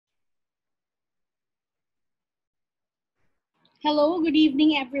Hello, good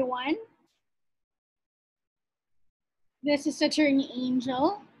evening, everyone. This is Attorney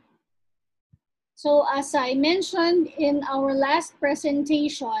Angel. So, as I mentioned in our last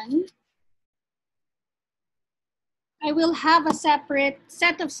presentation, I will have a separate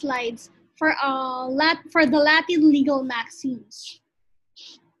set of slides for the Latin legal maxims.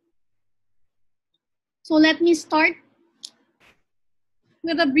 So, let me start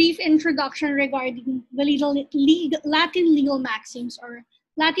with a brief introduction regarding the Latin legal maxims or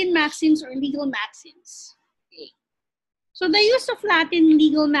Latin maxims or legal maxims. Okay. So the use of Latin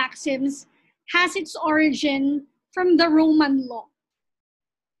legal maxims has its origin from the Roman law.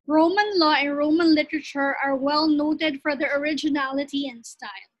 Roman law and Roman literature are well noted for their originality and style.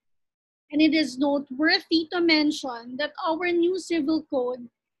 And it is noteworthy to mention that our new civil code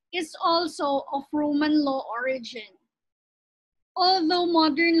is also of Roman law origin. Although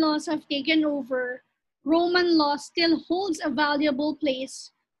modern laws have taken over, Roman law still holds a valuable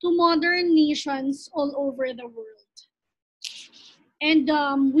place to modern nations all over the world.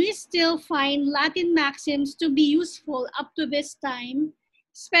 And we still find Latin maxims to be useful up to this time,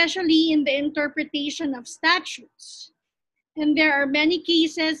 especially in the interpretation of statutes. And there are many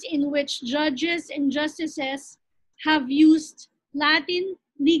cases in which judges and justices have used Latin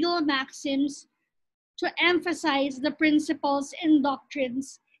legal maxims to emphasize the principles and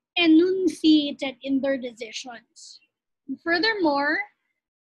doctrines enunciated in their decisions. Furthermore,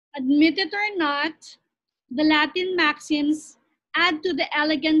 admit it or not, the Latin maxims add to the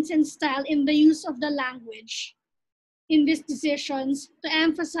elegance and style in the use of the language in these decisions to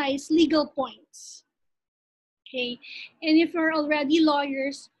emphasize legal points. Okay, and if you're already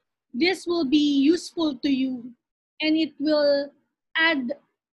lawyers, this will be useful to you and it will add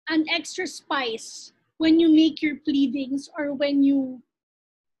an extra spice when you make your pleadings or when you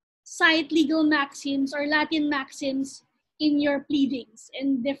cite legal maxims or Latin maxims in your pleadings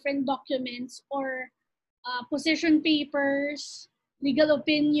and different documents or position papers, legal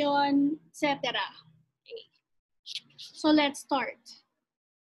opinion, etc. Okay. So let's start.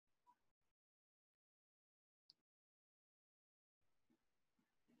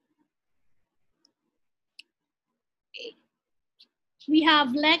 Okay. We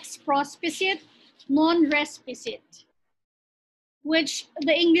have lex prospicit, non respisit, which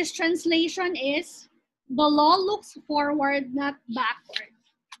the English translation is the law looks forward, not backward.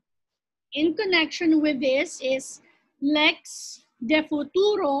 In connection with this is lex de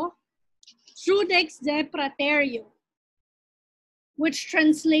futuro, judex de praeterio, which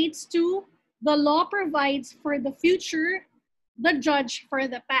translates to the law provides for the future, the judge for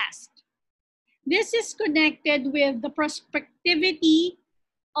the past. This is connected with the prospectivity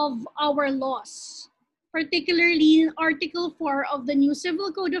of our laws, particularly in Article 4 of the New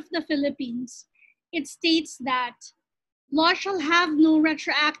Civil Code of the Philippines. It states that law shall have no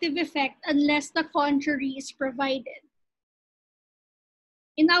retroactive effect unless the contrary is provided.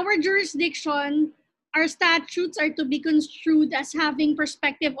 In our jurisdiction, our statutes are to be construed as having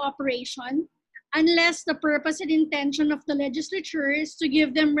prospective operation unless the purpose and intention of the legislature is to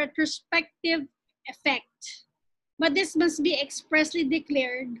give them retrospective effect. But this must be expressly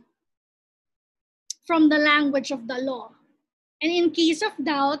declared from the language of the law. And in case of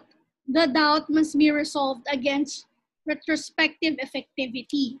doubt, the doubt must be resolved against retrospective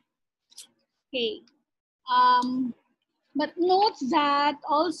effectivity. Okay. But note that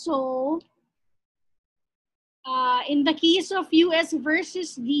also in the case of US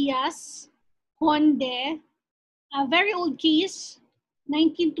versus Diaz Conde, a very old case,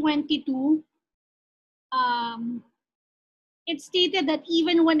 1922, it stated that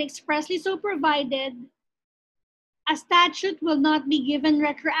even when expressly so provided, a statute will not be given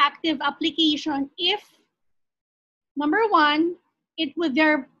retroactive application if, number one, it will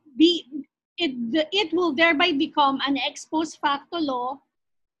thereby become an ex post facto law,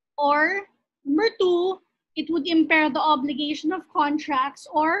 or number two, it would impair the obligation of contracts,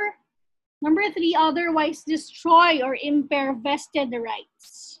 or number three, otherwise destroy or impair vested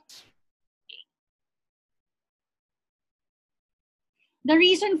rights. The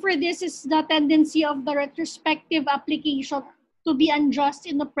reason for this is the tendency of the retrospective application to be unjust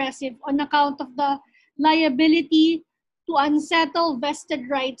and oppressive on account of the liability to unsettle vested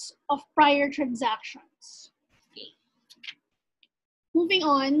rights of prior transactions. Okay. Moving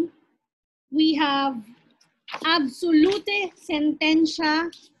on, we have absolute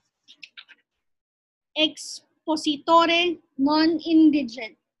sententia expositore non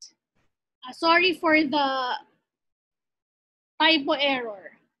indigent. Sorry for the typo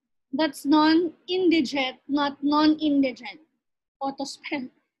error. That's non-indigent, not non-indigent. Auto-spell.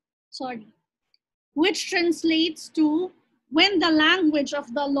 Sorry. Which translates to When the language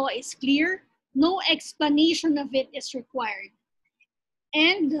of the law is clear, no explanation of it is required.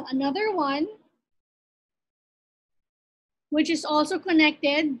 And another one, which is also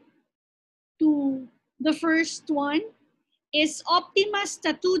connected to the first one, is optima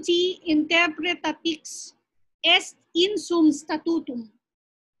statuti interpretatix est in sum statutum.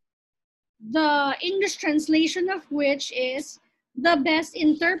 The English translation of which is the best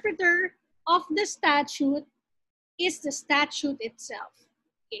interpreter of the statute is the statute itself.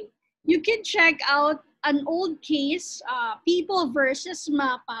 Okay. You can check out an old case, People versus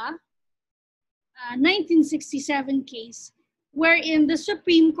Mapa, 1967 case, wherein the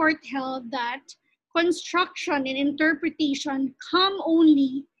Supreme Court held that construction and interpretation come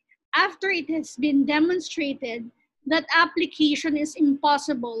only after it has been demonstrated that application is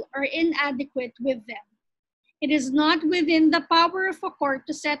impossible or inadequate with them. It is not within the power of a court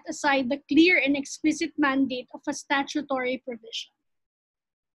to set aside the clear and explicit mandate of a statutory provision.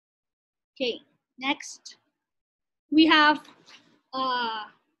 Okay, next. We have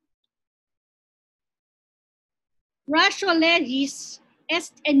ratio legis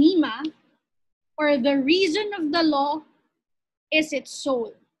est anima, or the reason of the law is its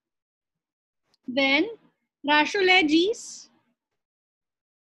soul. Then, ratio legis,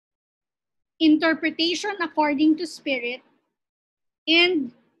 interpretation according to spirit,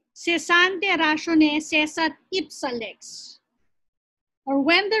 and cessante ratione cessat ipsa lex, or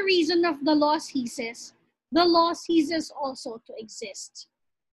when the reason of the law ceases, the law ceases also to exist.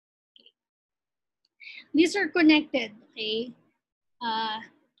 Okay. These are connected, okay?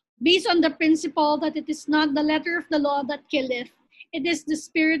 Based on the principle that it is not the letter of the law that killeth, it is the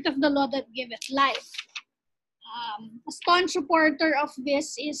spirit of the law that giveth life. A staunch supporter of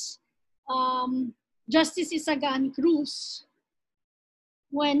this is Justice Isagani Cruz,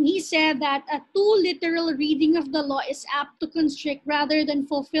 when he said that a too literal reading of the law is apt to constrict rather than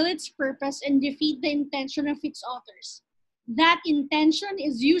fulfill its purpose and defeat the intention of its authors. That intention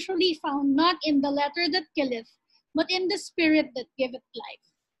is usually found not in the letter that killeth, but in the spirit that giveth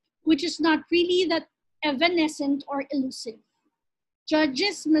life, which is not really that evanescent or elusive.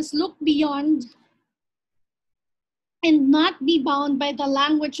 Judges must look beyond and not be bound by the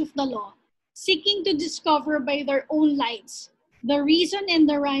language of the law, seeking to discover by their own lights the reason and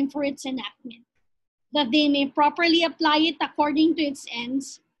the rhyme for its enactment. That they may properly apply it according to its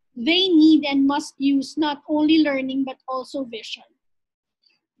ends, they need and must use not only learning but also vision.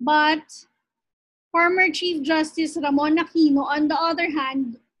 But former Chief Justice Ramon Aquino, on the other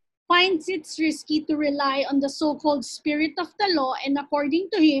hand, finds it risky to rely on the so-called spirit of the law, and according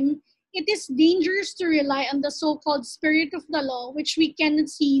to him, it is dangerous to rely on the so-called spirit of the law, which we cannot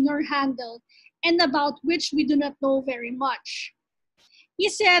see nor handle, and about which we do not know very much. He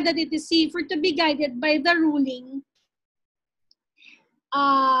said that it is safer to be guided by the ruling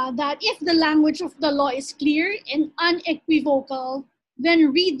that if the language of the law is clear and unequivocal,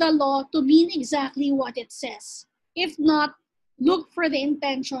 then read the law to mean exactly what it says. If not, look for the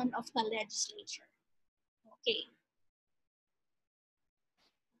intention of the legislature. Okay.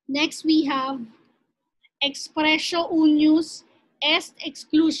 Next, we have expressio unius est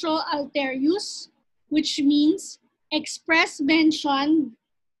exclusio alterius, which means express mention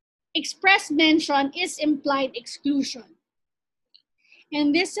is implied exclusion.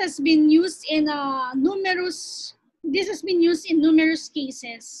 And this has been used in numerous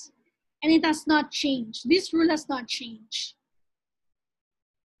cases, and it has not changed. This rule has not changed.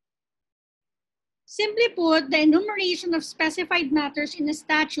 Simply put, the enumeration of specified matters in a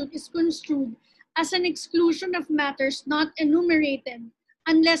statute is construed as an exclusion of matters not enumerated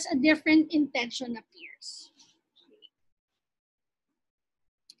unless a different intention appears.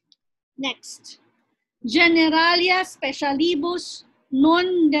 Next, generalia specialibus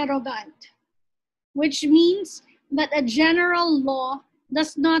non derogant, which means that a general law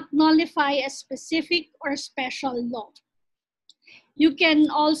does not nullify a specific or special law. You can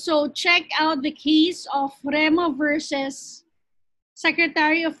also check out the case of Remo versus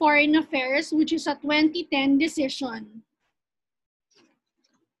Secretary of Foreign Affairs, which is a 2010 decision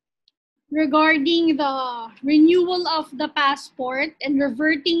regarding the renewal of the passport and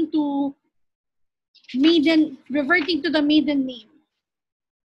reverting to the maiden name.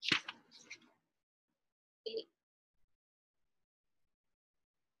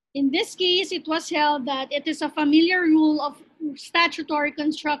 In this case, it was held that it is a familiar rule of statutory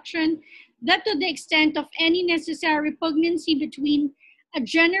construction that to the extent of any necessary repugnancy between a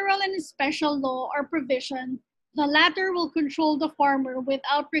general and a special law or provision, the latter will control the former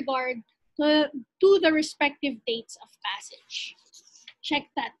without regard to the respective dates of passage. Check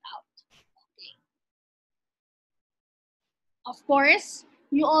that out. Of course,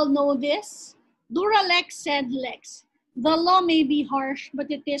 you all know this. Dura lex sed lex. The law may be harsh, but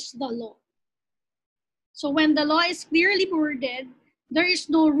it is the law. So when the law is clearly worded, there is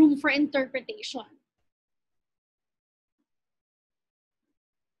no room for interpretation.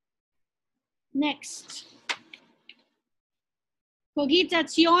 Next.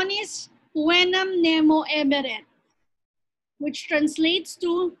 Cogitationis poenam nemo eberet, which translates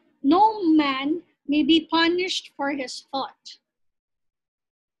to no man may be punished for his thought.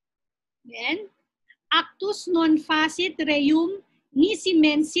 Then, actus non facit reum nisi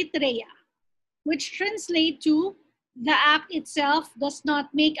mensit rea, which translate to the act itself does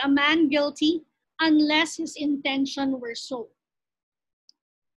not make a man guilty unless his intention were so.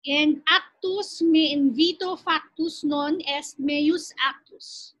 And actus me invito factus non est meus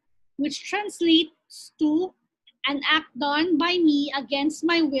actus, which translates to an act done by me against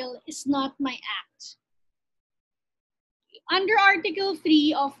my will is not my act. Under Article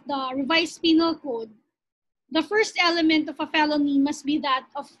 3 of the Revised Penal Code, the first element of a felony must be that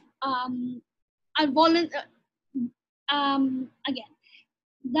of again,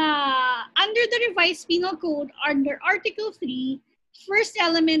 under the Revised Penal Code, under Article 3, first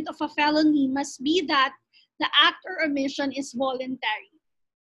element of a felony must be that the act or omission is voluntary.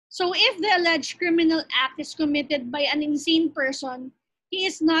 So if the alleged criminal act is committed by an insane person, he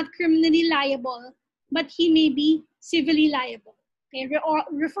is not criminally liable, but he may be civilly liable. Okay,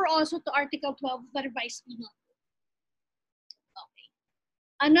 refer also to Article 12 of the Revised Penal Code.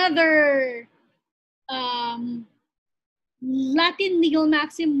 Okay. Another Latin legal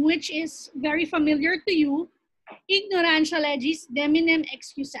maxim, which is very familiar to you, ignorantia legis deminem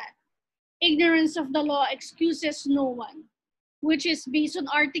excusat. Ignorance of the law excuses no one, which is based on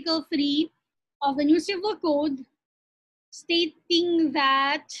Article 3 of the New Civil Code, stating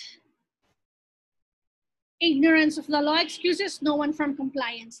that ignorance of the law excuses no one from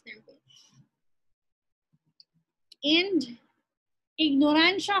compliance therewith. And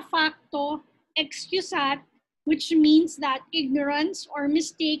ignorantia facto excusat, which means that ignorance or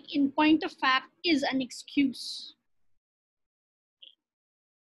mistake in point of fact is an excuse.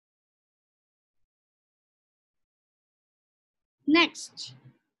 Next,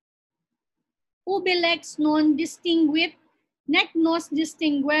 ubi lex non distinguit, nec nos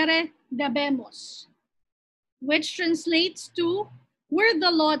distinguere debemos, which translates to, where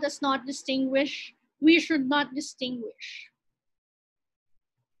the law does not distinguish, we should not distinguish.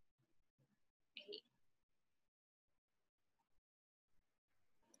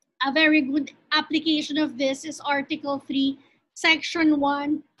 A very good application of this is Article 3, Section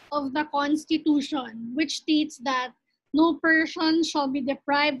 1 of the Constitution, which states that no person shall be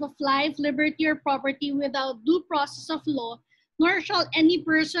deprived of life, liberty, or property without due process of law, nor shall any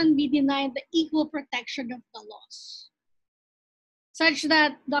person be denied the equal protection of the laws. Such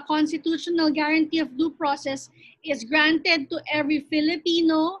that the constitutional guarantee of due process is granted to every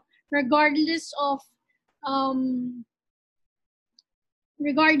Filipino, regardless of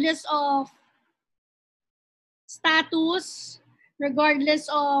status, regardless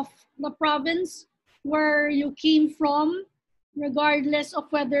of the province where you came from, regardless of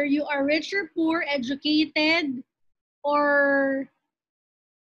whether you are rich or poor, educated or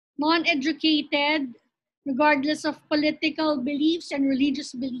non-educated, regardless of political beliefs and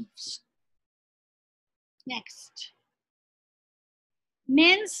religious beliefs. Next.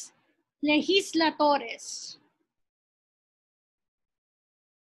 Mens legislatores.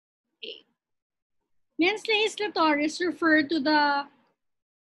 Okay. Mens legislatores refer to the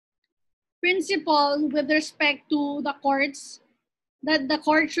principle with respect to the courts, that the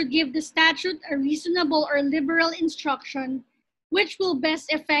court should give the statute a reasonable or liberal instruction which will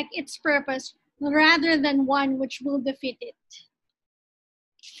best effect its purpose rather than one which will defeat it.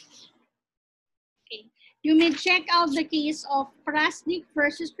 Okay. You may check out the case of Prasnik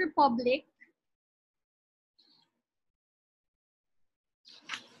versus Republic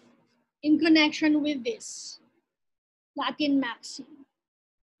in connection with this Latin maxim.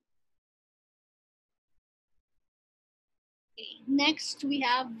 Okay. Next, we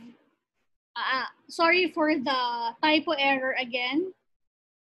have, sorry for the typo error again.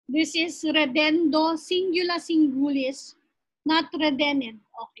 This is redendo singula singulis, not redened,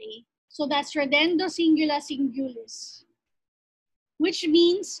 okay? So that's redendo singula singulis, which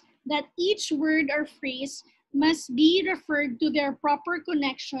means that each word or phrase must be referred to their proper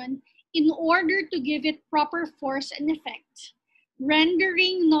connection in order to give it proper force and effect,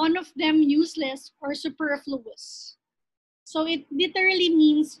 rendering none of them useless or superfluous. So it literally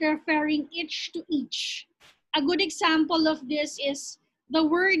means referring each to each. A good example of this is the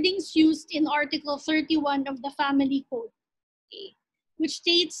wordings used in Article 31 of the Family Code. okay, which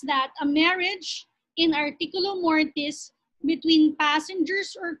states that a marriage in articulo mortis between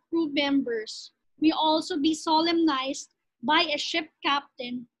passengers or crew members may also be solemnized by a ship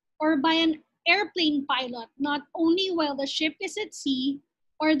captain or by an airplane pilot, not only while the ship is at sea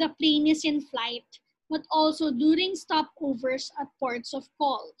or the plane is in flight, but also during stopovers at ports of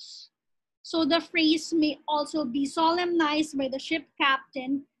calls. So the phrase may also be solemnized by the ship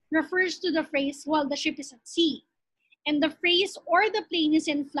captain refers to the phrase while the ship is at sea. And the phrase or the plane is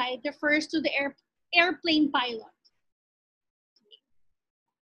in flight refers to the airplane pilot.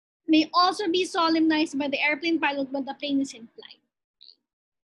 May also be solemnized by the airplane pilot when the plane is in flight.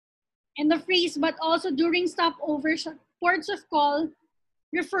 And the phrase but also during stopovers at ports of call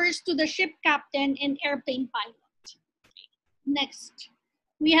refers to the ship captain and airplane pilot. Next,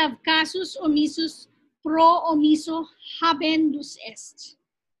 we have casus omissus pro omisso habendus est,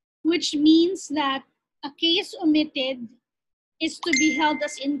 which means that a case omitted is to be held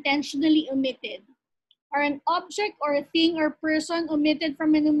as intentionally omitted, or an object or a thing or person omitted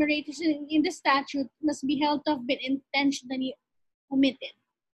from enumeration in the statute must be held to have been intentionally omitted.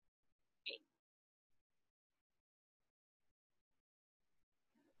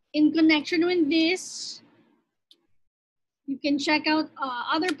 In connection with this, you can check out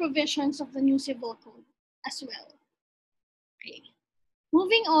other provisions of the new civil code as well. Okay.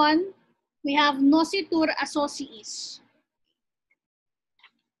 Moving on, we have nocitur associis,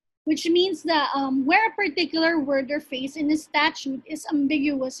 which means that where a particular word or phrase in a statute is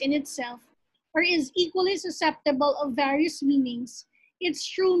ambiguous in itself or is equally susceptible of various meanings, its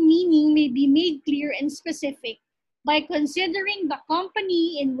true meaning may be made clear and specific by considering the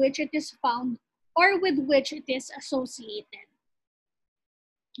company in which it is found or with which it is associated.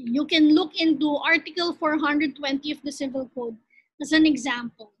 You can look into Article 420 of the Civil Code as an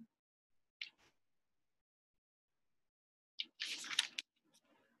example.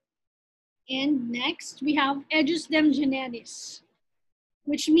 And next, we have ejusdem generis,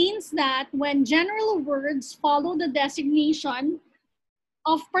 which means that when general words follow the designation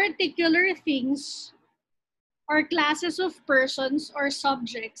of particular things or classes of persons or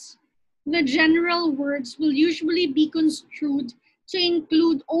subjects, the general words will usually be construed to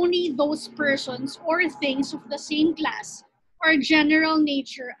include only those persons or things of the same class or general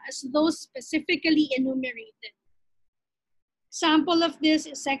nature as those specifically enumerated. Example of this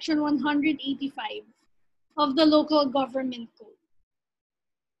is Section 185 of the Local Government Code.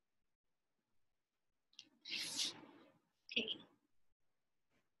 Okay.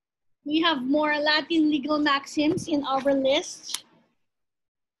 We have more Latin legal maxims in our list.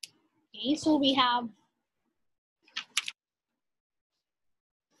 Okay, so we have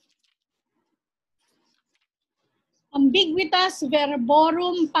ambiguitas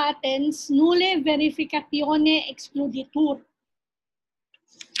verborum patens nulle verificatione excluditur,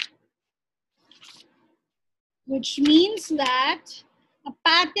 which means that a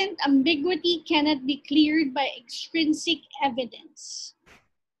patent ambiguity cannot be cleared by extrinsic evidence.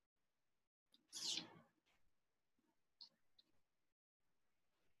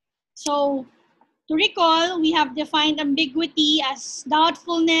 So, to recall, we have defined ambiguity as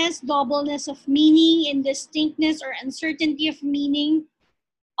doubtfulness, doubleness of meaning, indistinctness, or uncertainty of meaning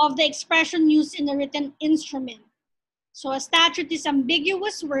of the expression used in a written instrument. So, a statute is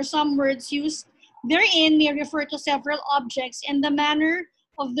ambiguous where some words used therein may refer to several objects and the manner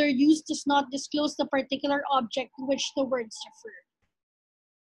of their use does not disclose the particular object to which the words refer.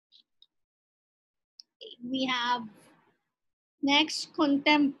 Okay, we have next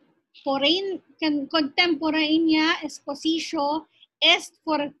contemporanea expositio est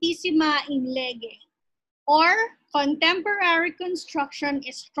fortissima in lege, or contemporary construction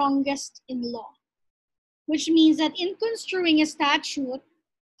is strongest in law, which means that in construing a statute,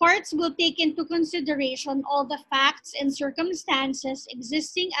 courts will take into consideration all the facts and circumstances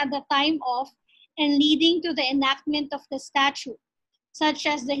existing at the time of and leading to the enactment of the statute, such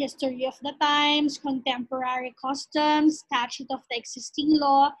as the history of the times, contemporary customs, statute of the existing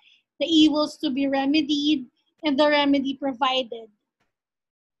law, the evils to be remedied, and the remedy provided.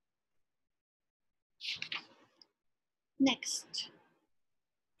 Next.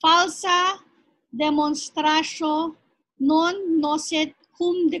 Falsa demonstratio non nocet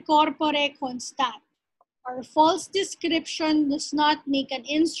cum de corpore constat, or false description does not make an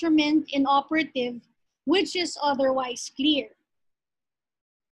instrument inoperative which is otherwise clear.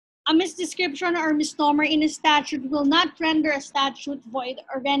 A misdescription or misnomer in a statute will not render a statute void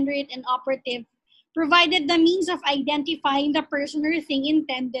or render it inoperative, provided the means of identifying the person or thing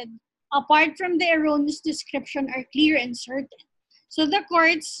intended, apart from the erroneous description, are clear and certain. So the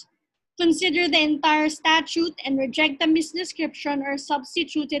courts Consider the entire statute and reject the misdescription or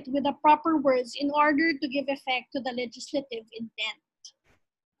substitute it with the proper words in order to give effect to the legislative intent.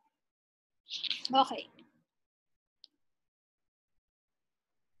 Okay.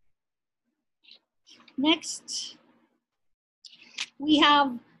 Next, we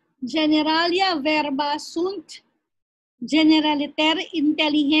have generalia verba sunt generaliter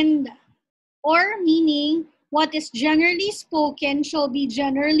intelligenda, or meaning what is generally spoken shall be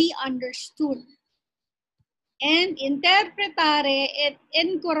generally understood. And interpretare et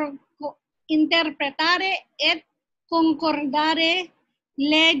concordare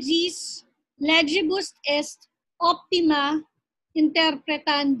legibus est optima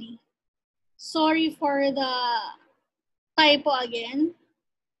interpretandi. Sorry for the typo again.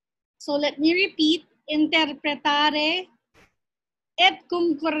 So let me repeat. Interpretare et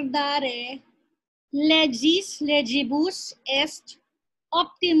concordare legibus est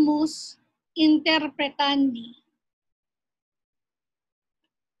optimus interpretandi.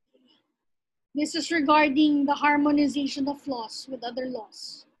 This is regarding the harmonization of laws with other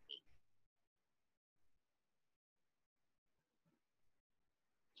laws.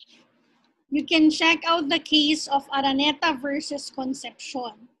 You can check out the case of Araneta versus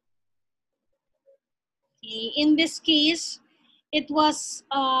Concepcion. Okay. In this case, it was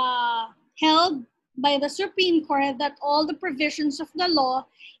held by the Supreme Court that all the provisions of the law,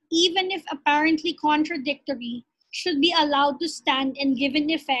 even if apparently contradictory, should be allowed to stand and given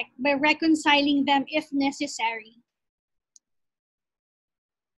effect by reconciling them if necessary.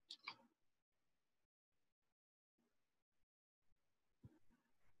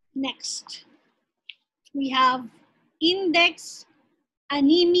 Next, we have index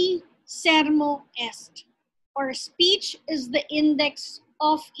animi sermo est, or speech is the index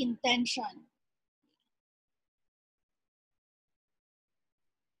of intention.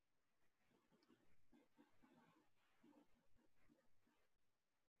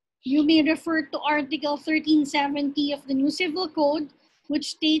 You may refer to Article 1370 of the New Civil Code,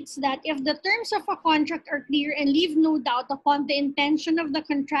 which states that if the terms of a contract are clear and leave no doubt upon the intention of the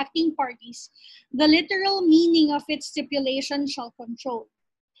contracting parties, the literal meaning of its stipulation shall control.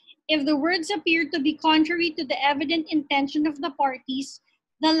 If the words appear to be contrary to the evident intention of the parties,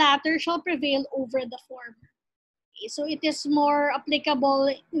 the latter shall prevail over the former. Okay, so it is more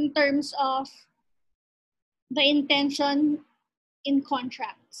applicable in terms of the intention in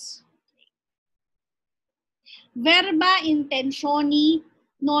contracts. Verba intentioni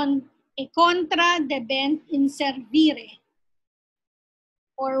non e contra debent inservire,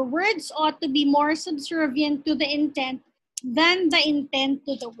 or words ought to be more subservient to the intent than the intent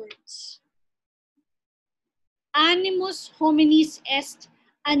to the words. Animus hominis est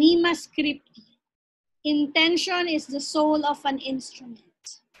anima scripti. Intention is the soul of an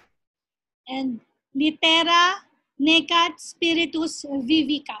instrument. And litera necat spiritus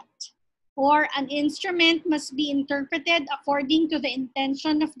vivicat, or an instrument must be interpreted according to the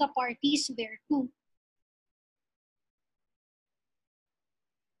intention of the parties thereto.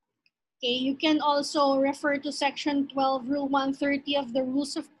 Okay, you can also refer to Section 12, Rule 130 of the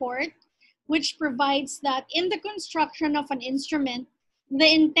Rules of Court, which provides that in the construction of an instrument, the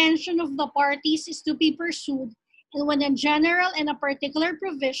intention of the parties is to be pursued, and when a general and a particular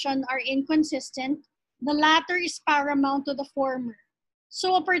provision are inconsistent, the latter is paramount to the former.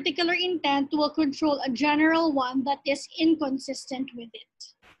 So a particular intent will control a general one that is inconsistent with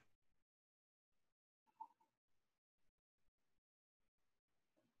it.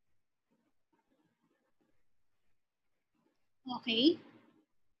 Okay.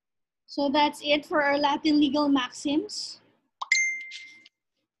 So that's it for our Latin legal maxims.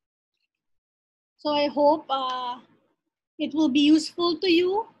 So I hope it will be useful to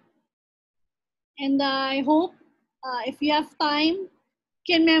you. And I hope if you have time,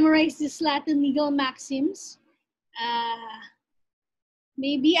 you can memorize these Latin legal maxims.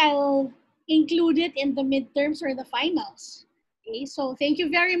 Maybe I'll include it in the midterms or the finals. Okay, so thank you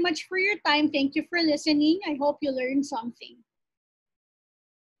very much for your time. Thank you for listening. I hope you learned something.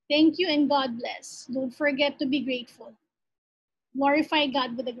 Thank you and God bless. Don't forget to be grateful. Glorify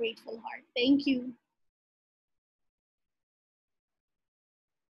God with a grateful heart. Thank you.